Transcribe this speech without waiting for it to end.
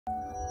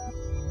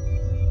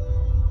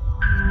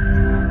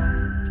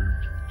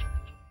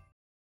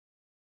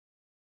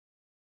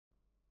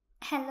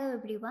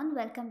everyone,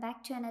 welcome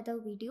back to another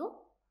video.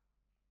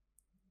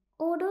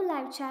 Odoo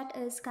Live Chat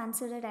is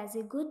considered as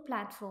a good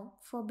platform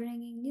for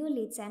bringing new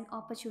leads and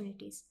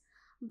opportunities.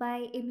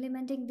 By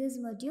implementing this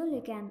module,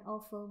 you can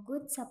offer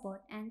good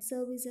support and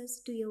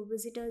services to your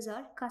visitors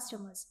or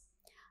customers.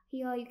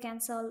 Here you can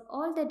solve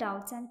all the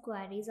doubts and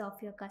queries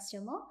of your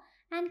customer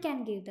and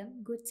can give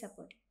them good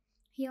support.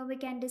 Here we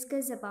can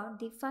discuss about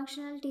the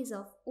functionalities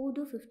of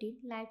Odoo 15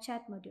 Live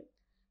Chat module.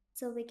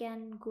 So we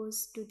can go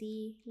to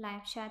the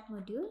Live Chat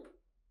module.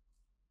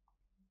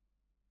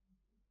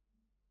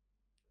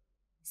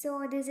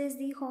 So this is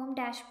the home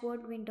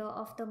dashboard window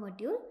of the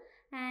module,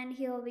 and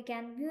here we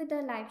can view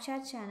the live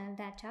chat channel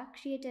that are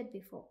created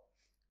before.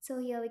 So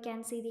here we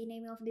can see the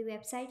name of the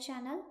website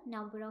channel,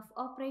 number of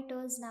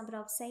operators, number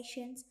of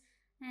sessions,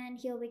 and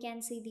here we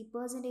can see the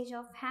percentage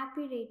of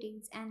happy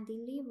ratings and the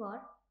leave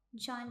or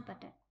join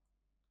button.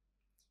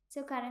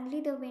 So currently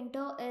the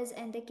window is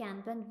in the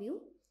Kanban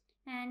view,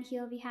 and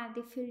here we have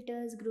the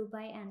filters, group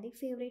by, and the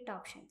favorite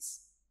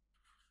options.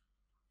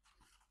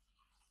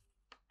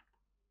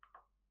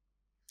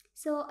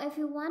 So if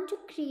you want to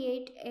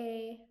create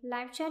a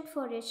live chat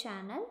for your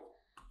channel,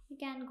 you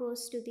can go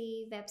to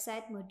the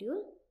website module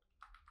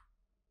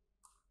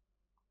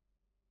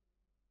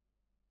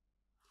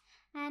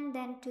and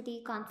then to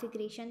the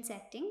configuration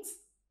settings.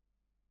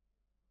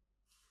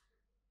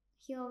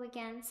 Here we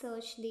can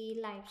search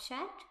the live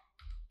chat.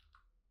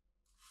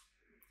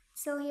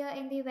 So here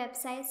in the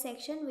website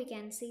section we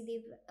can see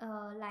the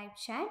live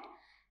chat,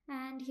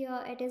 and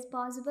here it is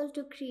possible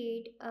to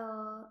create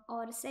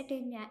or set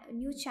a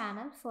new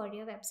channel for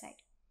your website.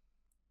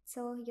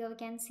 So here you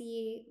can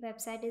see a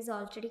website is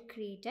already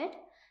created,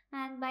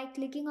 and by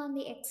clicking on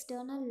the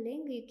external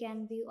link you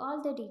can view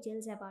all the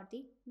details about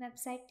the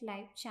website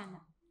live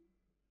channel.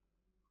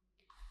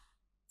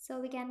 So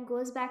we can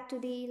goes back to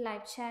the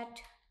live chat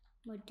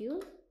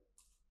module.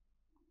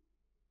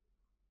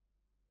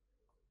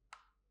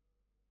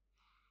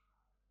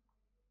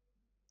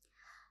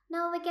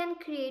 Now we can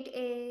create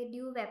a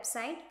new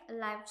website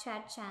live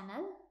chat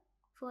channel.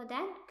 For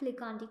that,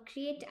 click on the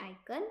create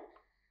icon,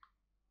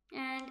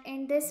 and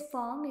in this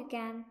form you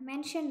can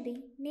mention the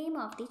name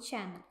of the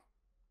channel.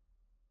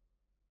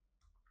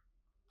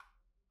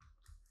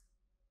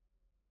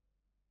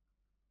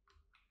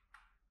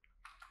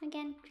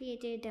 Again,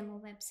 create a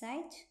demo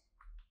website.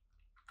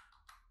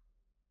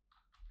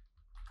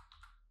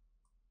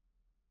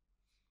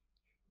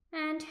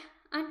 And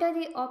under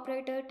the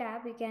operator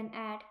tab, we can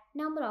add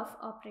number of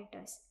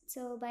operators.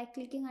 So by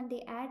clicking on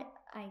the add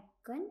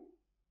icon,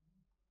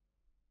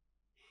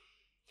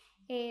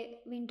 a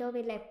window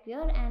will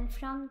appear, and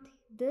from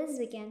this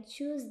we can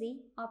choose the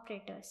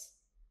operators.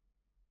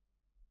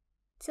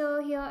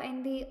 So here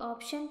in the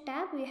option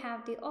tab, we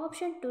have the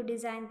option to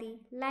design the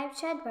live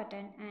chat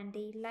button and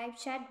the live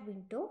chat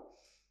window.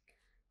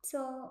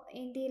 So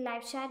in the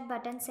live chat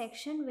button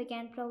section, we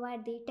can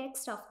provide the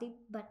text of the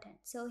button.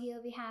 So here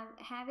we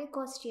have a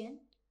question,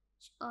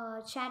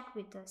 chat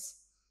with us.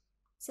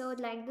 So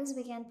like this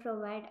we can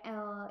provide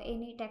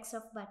any text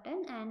of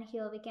button, and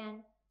here we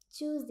can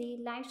choose the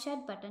live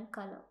chat button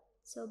color.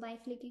 So by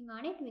clicking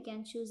on it we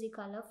can choose the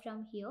color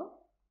from here.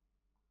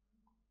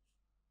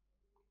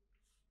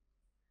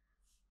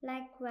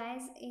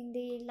 Likewise, in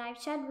the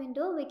live chat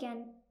window we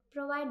can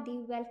provide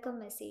the welcome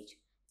message.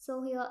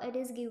 So here it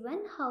is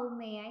given, how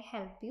may I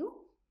help you.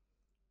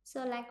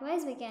 So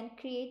likewise we can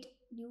create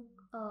new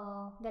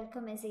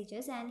welcome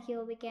messages, and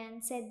here we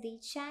can set the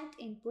chat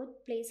input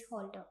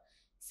placeholder.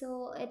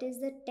 So it is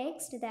the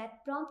text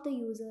that prompt the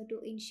user to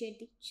initiate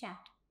the chat,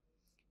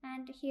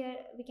 and here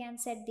we can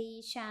set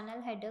the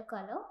channel header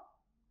color.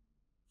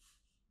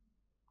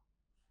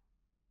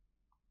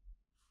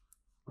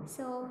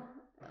 So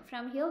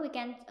from here we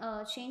can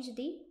change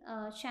the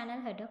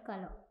channel header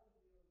color.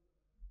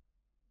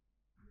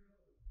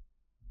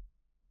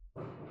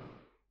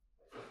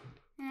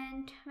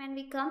 And when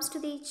we comes to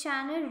the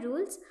channel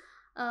rules,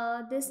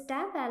 this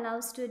tab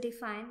allows to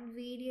define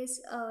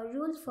various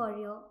rules for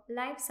your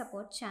live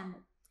support channel,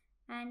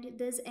 and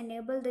this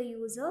enable the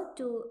user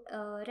to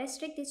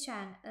restrict the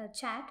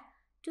chat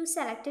to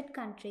selected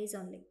countries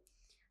only.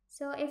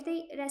 So if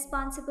the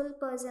responsible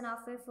person of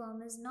a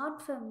firm is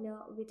not familiar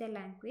with a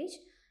language,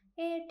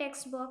 a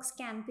text box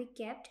can be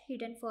kept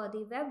hidden for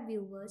the web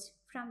viewers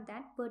from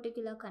that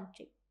particular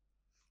country.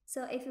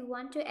 So if you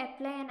want to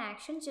apply an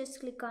action, just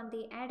click on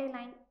the add a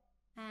line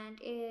and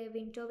a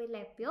window will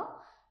appear.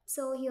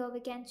 So here we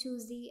can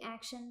choose the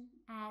action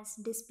as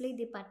display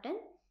the button.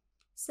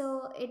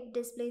 So it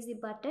displays the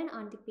button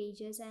on the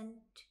pages, and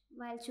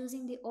while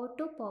choosing the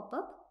auto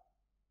pop-up,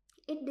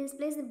 it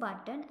displays the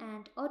button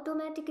and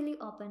automatically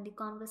open the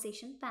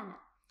conversation panel.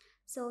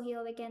 So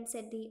here we can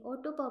set the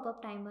auto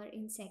pop-up timer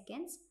in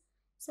seconds.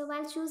 So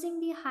while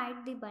choosing the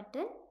hide the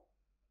button,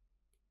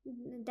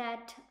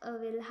 that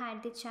will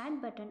hide the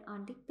chat button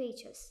on the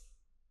pages.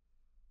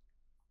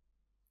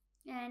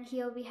 And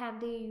here we have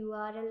the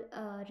URL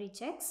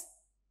regex.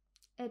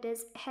 It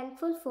is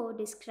helpful for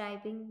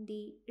describing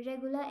the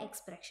regular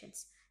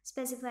expressions,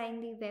 specifying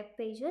the web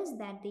pages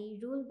that the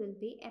rule will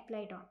be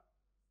applied on.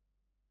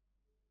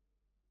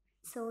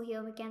 So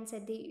here we can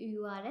set the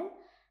URL,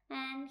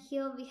 and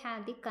here we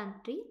have the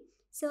country.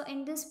 So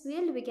in this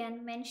field we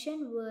can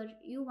mention where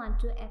you want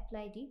to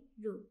apply the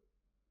rule.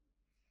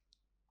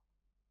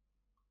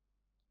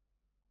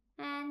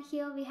 And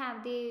here we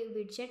have the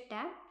widget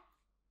tab.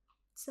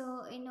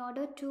 So in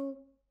order to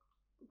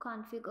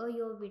configure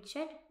your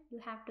widget, you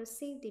have to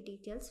save the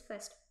details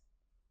first.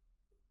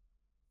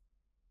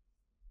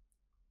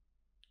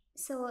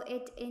 So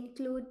it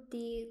includes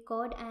the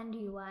code and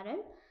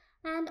URL,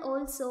 and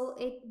also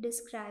it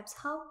describes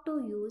how to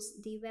use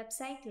the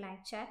website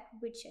live chat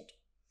widget.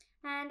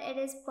 And it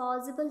is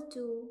possible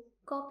to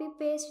copy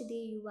paste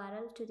the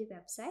URL to the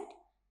website.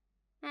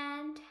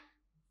 And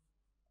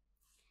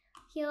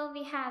here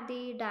we have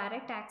the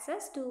direct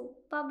access to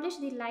publish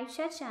the live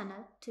chat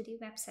channel to the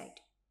website.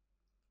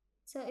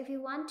 So if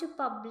you want to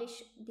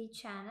publish the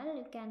channel,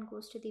 you can go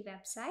to the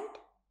website,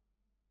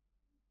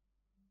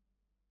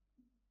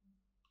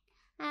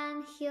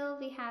 and here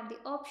we have the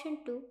option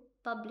to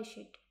publish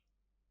it.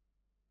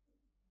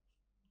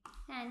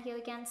 And here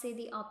we can see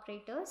the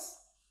operators.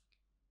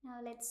 Now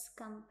let's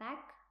come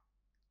back.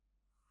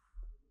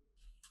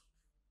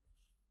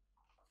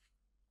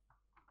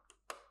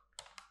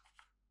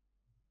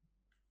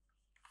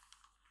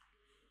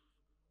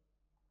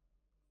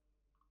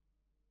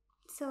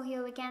 So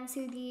here we can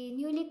see the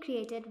newly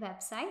created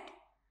website.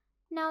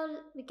 Now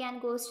we can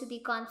go to the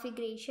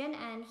configuration,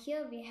 and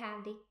here we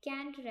have the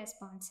canned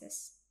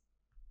responses.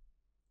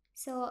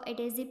 So it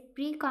is the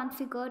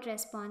pre-configured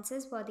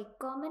responses for the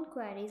common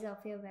queries of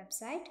your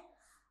website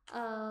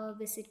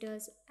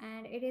visitors,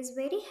 and it is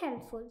very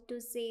helpful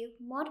to save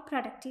more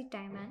productive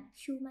time and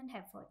human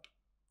effort.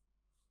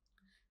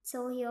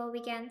 So here we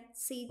can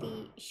see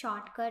the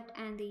shortcut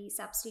and the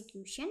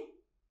substitution.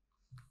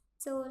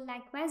 So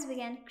likewise we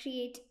can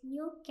create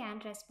new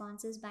canned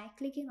responses by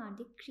clicking on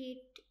the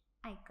create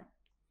icon.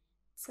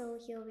 So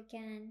here we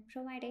can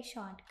provide a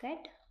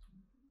shortcut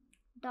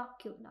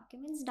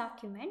documents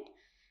document,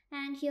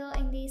 and here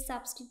in the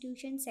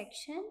substitution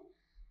section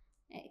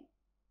I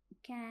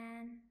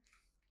can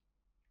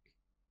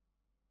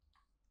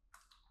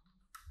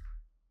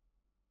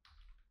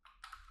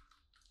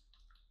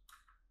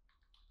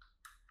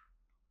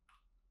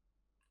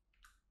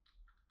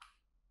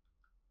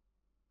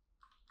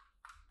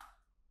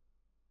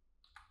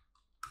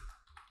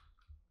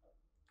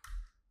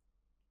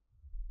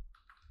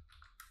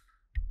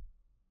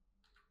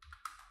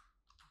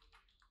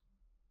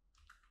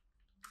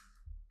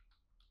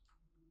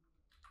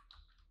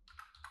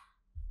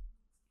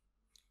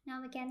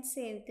now we can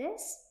save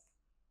this.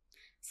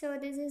 So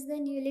this is the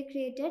newly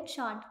created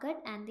shortcut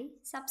and the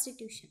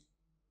substitution.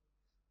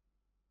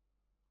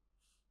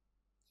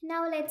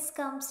 Now let's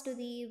comes to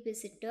the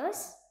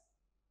visitors.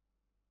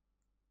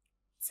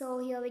 So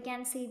here we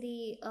can see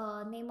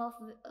the name of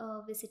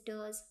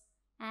visitors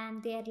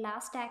and their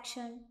last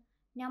action,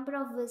 number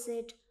of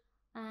visit,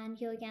 and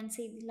here you can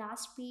see the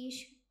last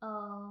page,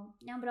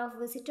 number of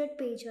visited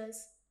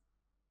pages,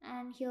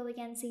 and here we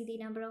can see the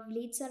number of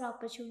leads or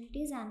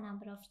opportunities and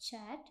number of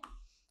chat.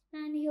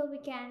 And here we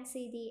can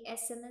see the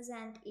SMS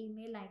and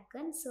email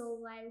icon. So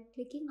while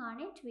clicking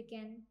on it, we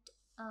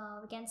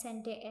can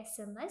send a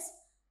SMS.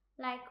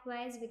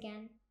 Likewise, we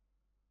can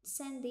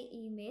send the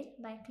email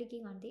by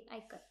clicking on the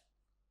icon.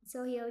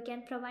 So here we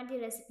can provide the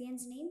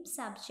recipient's name,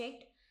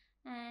 subject,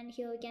 and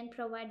here we can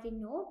provide the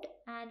note,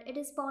 and it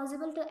is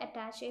possible to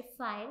attach a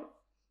file,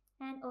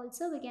 and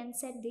also we can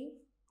set the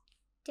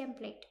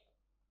template.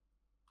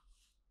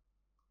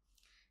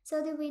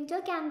 So the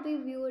winter can be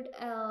viewed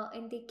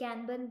in the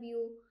Kanban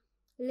view,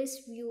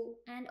 list view,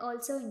 and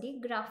also in the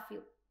graph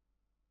view.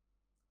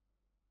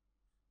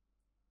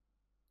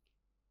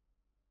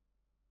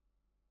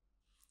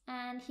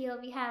 And here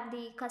we have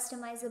the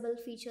customizable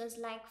features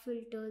like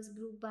filters,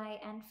 group by,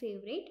 and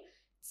favorite.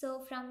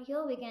 So from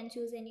here we can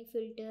choose any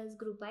filters,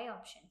 group by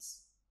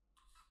options.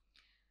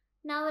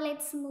 Now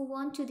let's move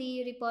on to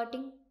the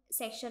reporting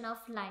section of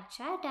live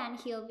chat, and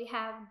here we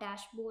have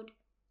dashboard,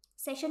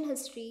 session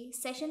history,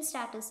 session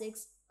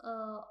statistics,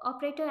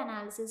 operator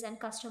analysis, and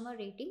customer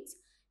ratings.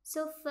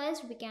 So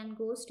first we can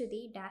go to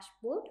the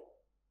dashboard.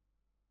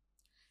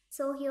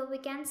 So here we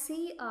can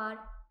see our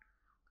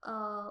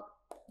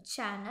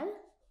channel.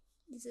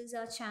 This is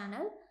our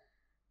channel,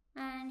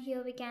 and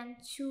here we can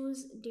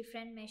choose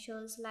different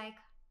measures like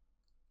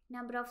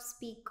number of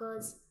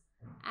speakers,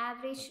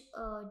 average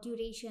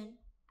duration,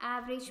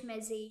 average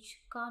message,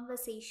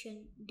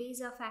 conversation,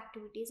 days of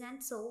activities,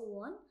 and so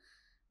on.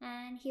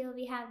 And here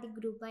we have the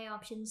group by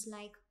options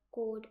like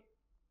code,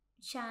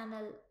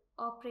 channel,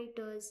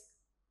 operators,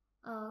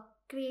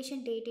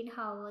 creation date in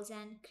hours,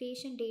 and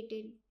creation date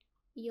in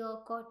year,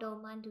 quarter,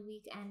 month,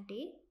 week, and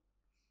day.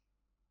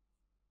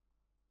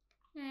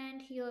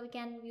 And here we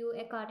can view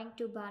according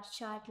to bar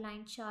chart,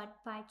 line chart,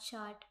 pie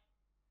chart,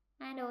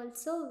 and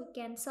also we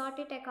can sort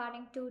it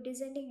according to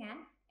descending and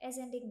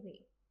ascending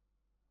way.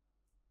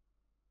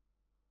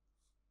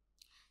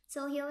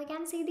 So here we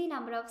can see the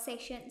number of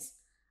sessions,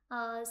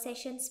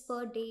 sessions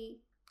per day,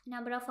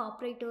 number of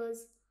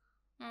operators,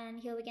 and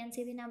here we can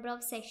see the number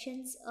of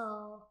sessions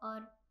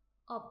or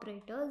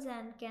operators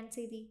and can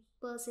see the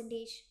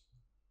percentage,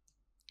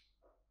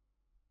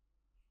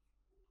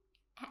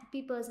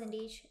 happy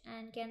percentage,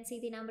 and can see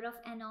the number of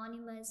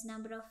anonymous,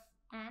 number of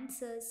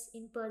answers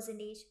in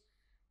percentage.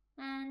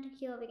 And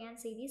here we can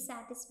see the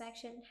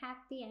satisfaction,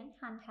 happy and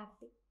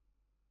unhappy.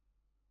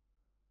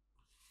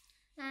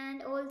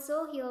 And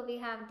also here we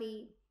have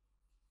the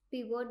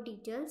pivot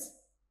details.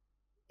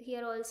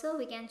 Here also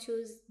we can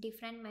choose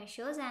different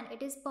measures and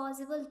it is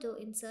possible to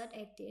insert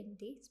it in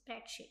the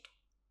spreadsheet.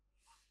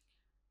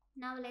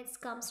 Now let's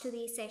comes to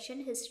the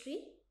session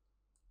history.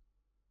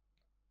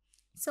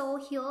 So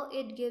here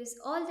it gives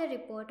all the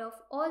report of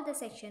all the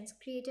sections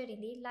created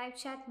in the live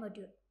chat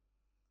module.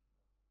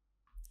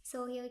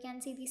 So here we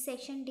can see the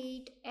session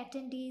date,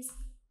 attendees,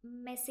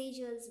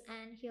 messages,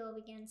 and here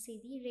we can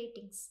see the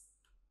ratings.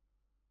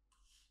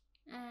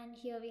 And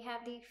here we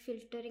have the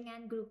filtering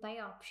and group by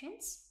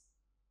options.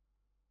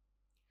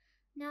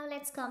 Now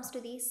let's comes to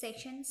the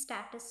session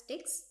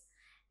statistics,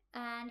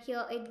 and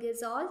here it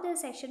gives all the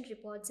session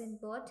reports in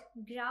both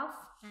graph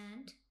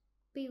and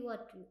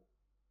pivot view.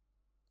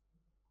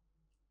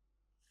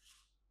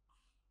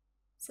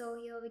 So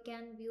here we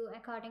can view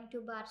according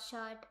to bar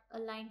chart, a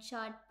line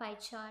chart, pie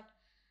chart,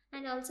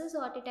 and also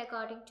sort it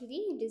according to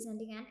the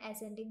descending and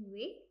ascending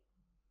way.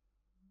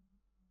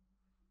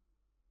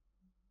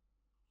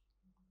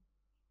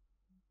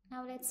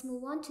 Now let's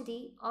move on to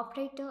the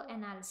operator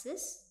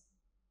analysis.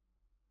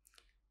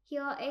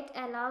 Here it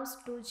allows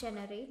to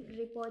generate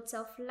reports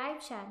of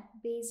live chat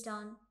based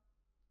on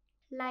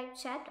live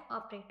chat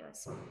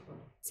operators.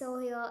 So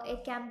here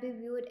it can be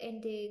viewed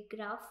in the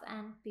graph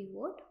and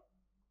pivot.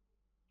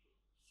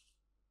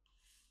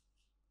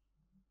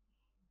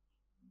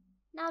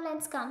 Now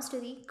let's comes to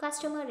the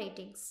customer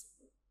ratings.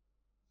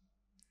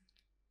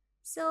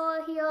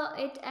 So here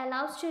it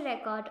allows to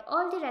record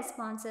all the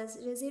responses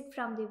received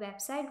from the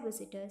website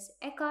visitors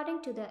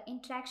according to the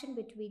interaction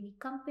between the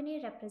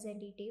company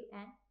representative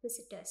and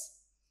visitors.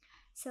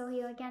 So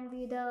here can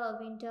be the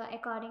winter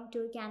according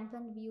to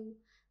Kanban view,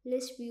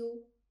 list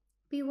view,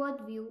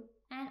 pivot view,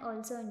 and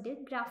also in the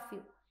graph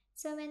view.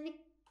 So when it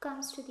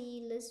comes to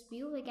the list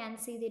view, we can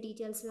see the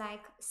details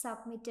like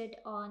submitted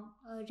on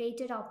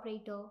rated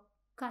operator,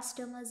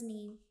 customer's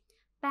name,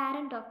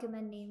 parent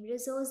document name,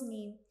 resource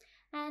name,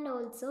 and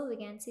also we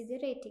can see the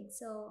ratings.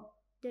 So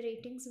the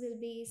ratings will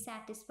be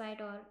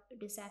satisfied or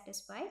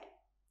dissatisfied.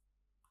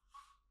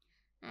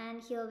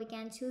 And here we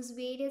can choose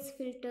various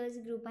filters,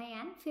 group by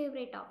and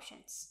favorite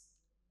options.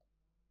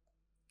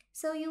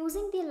 So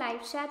using the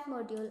live chat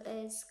module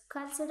is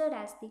considered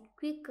as the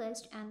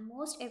quickest and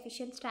most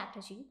efficient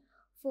strategy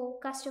for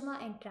customer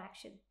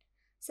interaction.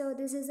 So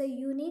this is a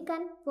unique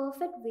and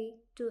perfect way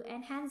to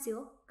enhance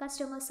your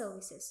customer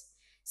services.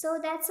 So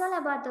that's all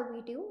about the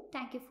video.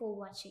 Thank you for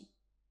watching.